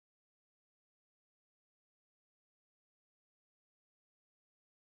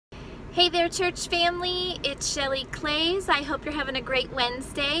Hey there, church family. It's Shelly Clays. I hope you're having a great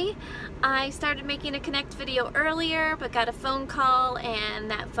Wednesday. I started making a Connect video earlier, but got a phone call,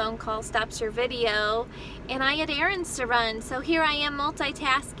 and that phone call stops your video, and I had errands to run. So here I am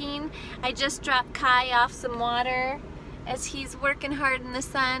multitasking. I just dropped Kai off some water as he's working hard in the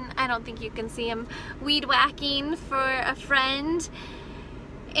sun. I don't think you can see him weed whacking for a friend.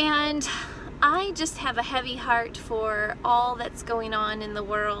 And I just have a heavy heart for all that's going on in the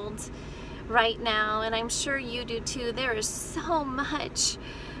world right now, and I'm sure you do too. There is so much,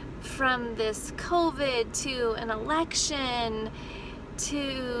 from this COVID to an election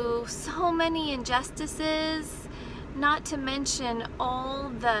to so many injustices, not to mention all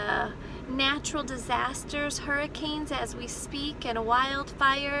the natural disasters, hurricanes as we speak, and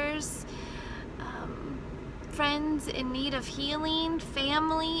wildfires. Friends in need of healing,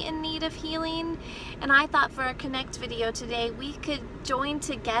 family in need of healing, and I thought for our Connect video today we could join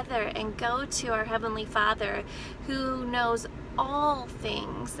together and go to our Heavenly Father, who knows all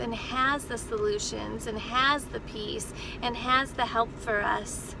things and has the solutions and has the peace and has the help for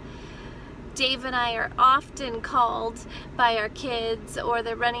us. Dave and I are often called by our kids, or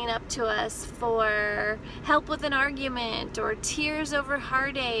they're running up to us for help with an argument, or tears over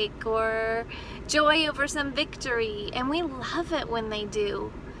heartache, or joy over some victory, and we love it when they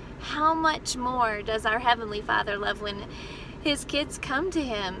do. How much more does our Heavenly Father love when His kids come to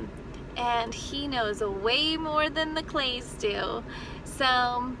Him? And He knows way more than the Clays do.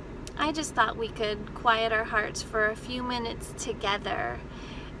 So I just thought we could quiet our hearts for a few minutes together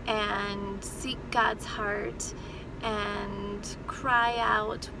and seek God's heart and cry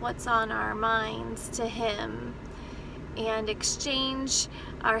out what's on our minds to Him, and exchange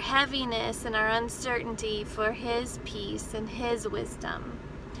our heaviness and our uncertainty for His peace and His wisdom.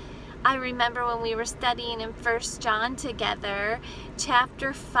 I remember when we were studying in 1 John together,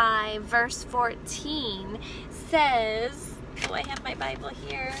 chapter 5, verse 14 says, oh, I have my Bible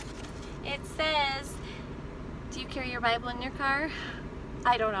here. It says, do you carry your Bible in your car?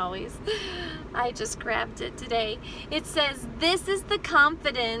 I don't always. I just grabbed it today. It says, this is the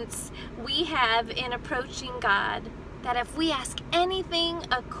confidence we have in approaching God, that if we ask anything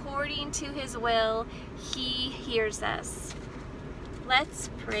according to His will, He hears us.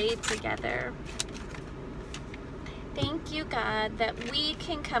 Let's pray together. Thank you, God, that we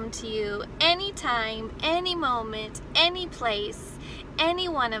can come to You anytime, any moment, any place, any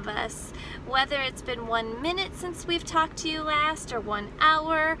one of us, whether it's been 1 minute since we've talked to You last, or 1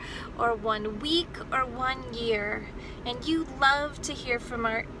 hour, or 1 week, or 1 year. And You love to hear from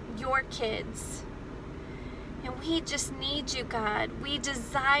Your kids. And we just need You, God. We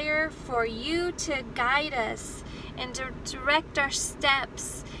desire for You to guide us and to direct our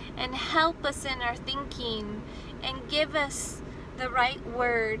steps and help us in our thinking and give us the right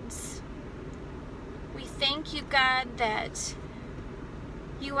words. We thank You, God, that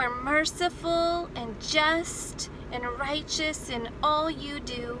You are merciful and just and righteous in all You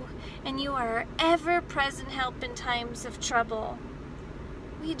do, and You are our ever-present help in times of trouble.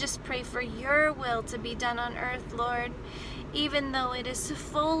 We just pray for Your will to be done on earth, Lord, even though it is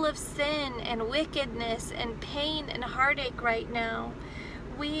full of sin and wickedness and pain and heartache right now.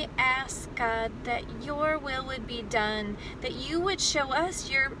 We ask, God, that Your will would be done, that You would show us,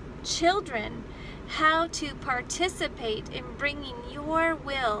 Your children, how to participate in bringing Your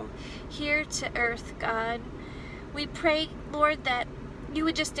will here to earth, God. We pray, Lord, that You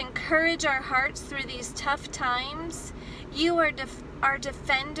would just encourage our hearts through these tough times. You are our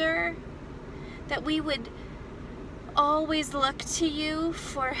defender, that we would always look to You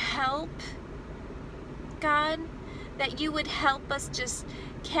for help, God, that You would help us just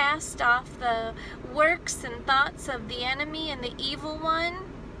cast off the works and thoughts of the enemy and the evil one,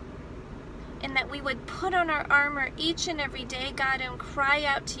 and that we would put on our armor each and every day, God, and cry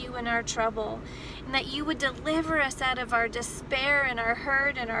out to You in our trouble, and that You would deliver us out of our despair and our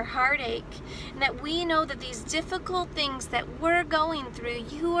hurt and our heartache, and that we know that these difficult things that we're going through,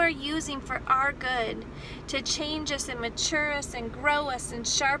 You are using for our good, to change us and mature us and grow us and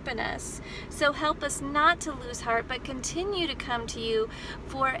sharpen us. So help us not to lose heart, but continue to come to You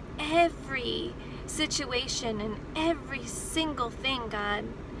for every situation and every single thing, God.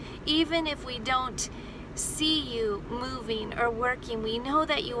 Even if we don't see You moving or working, we know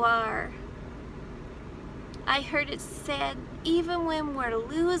that You are. I heard it said, even when we're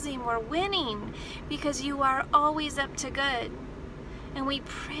losing, we're winning, because You are always up to good. And we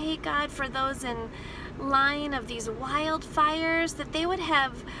pray, God, for those in line of these wildfires, that they would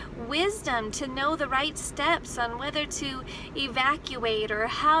have wisdom to know the right steps on whether to evacuate or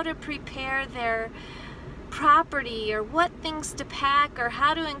how to prepare their property or what things to pack or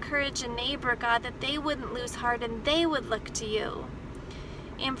how to encourage a neighbor, God, that they wouldn't lose heart and they would look to you.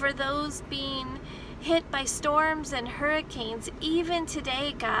 And for those being hit by storms and hurricanes, even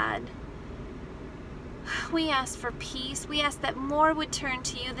today, God, we ask for peace. We ask that more would turn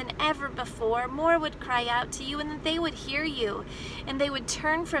to you than ever before. More would cry out to you, and that they would hear you, and they would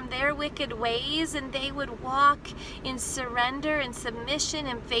turn from their wicked ways, and they would walk in surrender and submission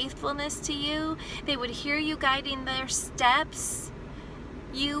and faithfulness to you. They would hear you guiding their steps.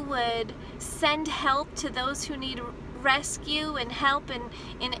 You would send help to those who need rescue and help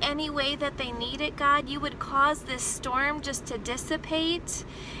in any way that they need it, God. You would cause this storm just to dissipate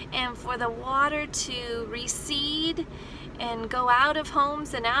and for the water to recede and go out of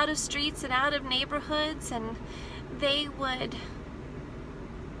homes and out of streets and out of neighborhoods, and they would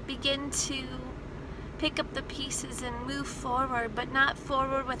begin to pick up the pieces and move forward, but not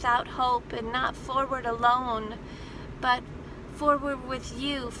forward without hope, and not forward alone, but forward with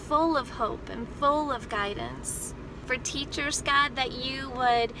you, full of hope and full of guidance. For teachers, God, that you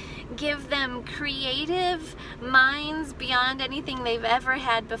would give them creative minds beyond anything they've ever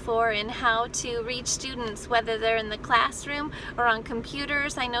had before in how to reach students, whether they're in the classroom or on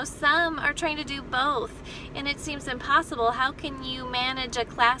computers. I know some are trying to do both, and it seems impossible. How can you manage a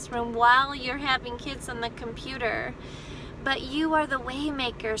classroom while you're having kids on the computer? But you are the way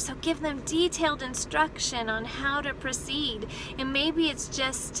maker, so give them detailed instruction on how to proceed. And maybe it's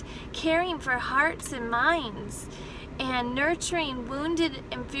just caring for hearts and minds and nurturing wounded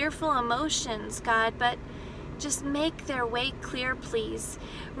and fearful emotions, God, but just make their way clear, please.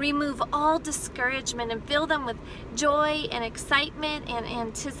 Remove all discouragement and fill them with joy and excitement and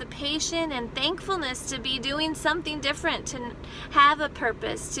anticipation and thankfulness to be doing something different, to have a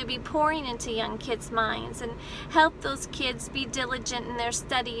purpose, to be pouring into young kids' minds, and help those kids be diligent in their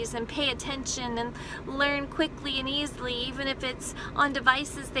studies and pay attention and learn quickly and easily, even if it's on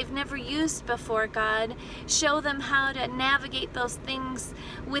devices they've never used before, God. Show them how to navigate those things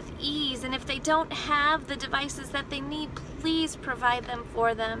with ease, and if they don't have the devices that they need, please provide them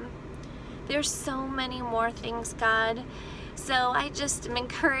for them. There's so many more things, God. So I just am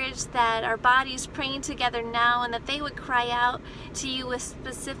encouraged that our bodies praying together now, and that they would cry out to you with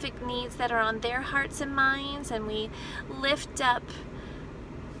specific needs that are on their hearts and minds. And we lift up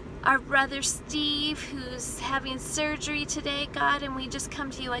our brother Steve, who's having surgery today, God, and we just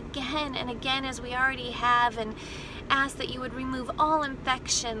come to you again and again, as we already have, and ask that you would remove all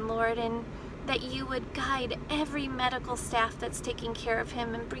infection, Lord, and that you would guide every medical staff that's taking care of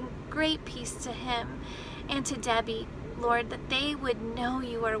him and bring great peace to him and to Debbie, Lord, that they would know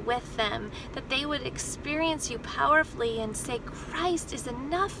you are with them, that they would experience you powerfully and say, Christ is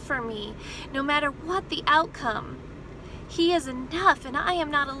enough for me, no matter what the outcome. He is enough, and I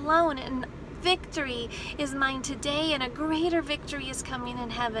am not alone, and victory is mine today, and a greater victory is coming in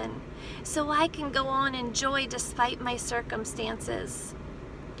heaven, so I can go on in joy despite my circumstances.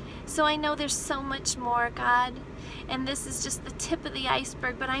 So I know there's so much more, God, and this is just the tip of the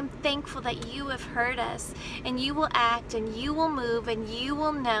iceberg, but I'm thankful that you have heard us, and you will act, and you will move, and you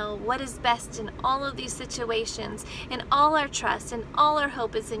will know what is best in all of these situations, and all our trust and all our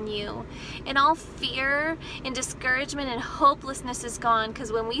hope is in you. And all fear and discouragement and hopelessness is gone,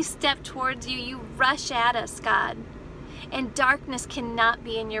 because when we step towards you, you rush at us, God. And darkness cannot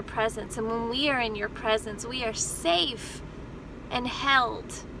be in your presence, and when we are in your presence, we are safe and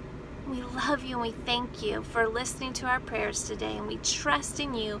held. We love you, and we thank you for listening to our prayers today, and we trust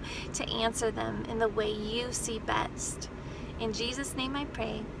in you to answer them in the way you see best. In Jesus' name I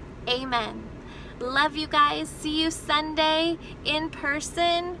pray, amen. Love you guys. See you Sunday in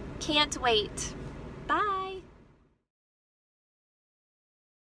person. Can't wait.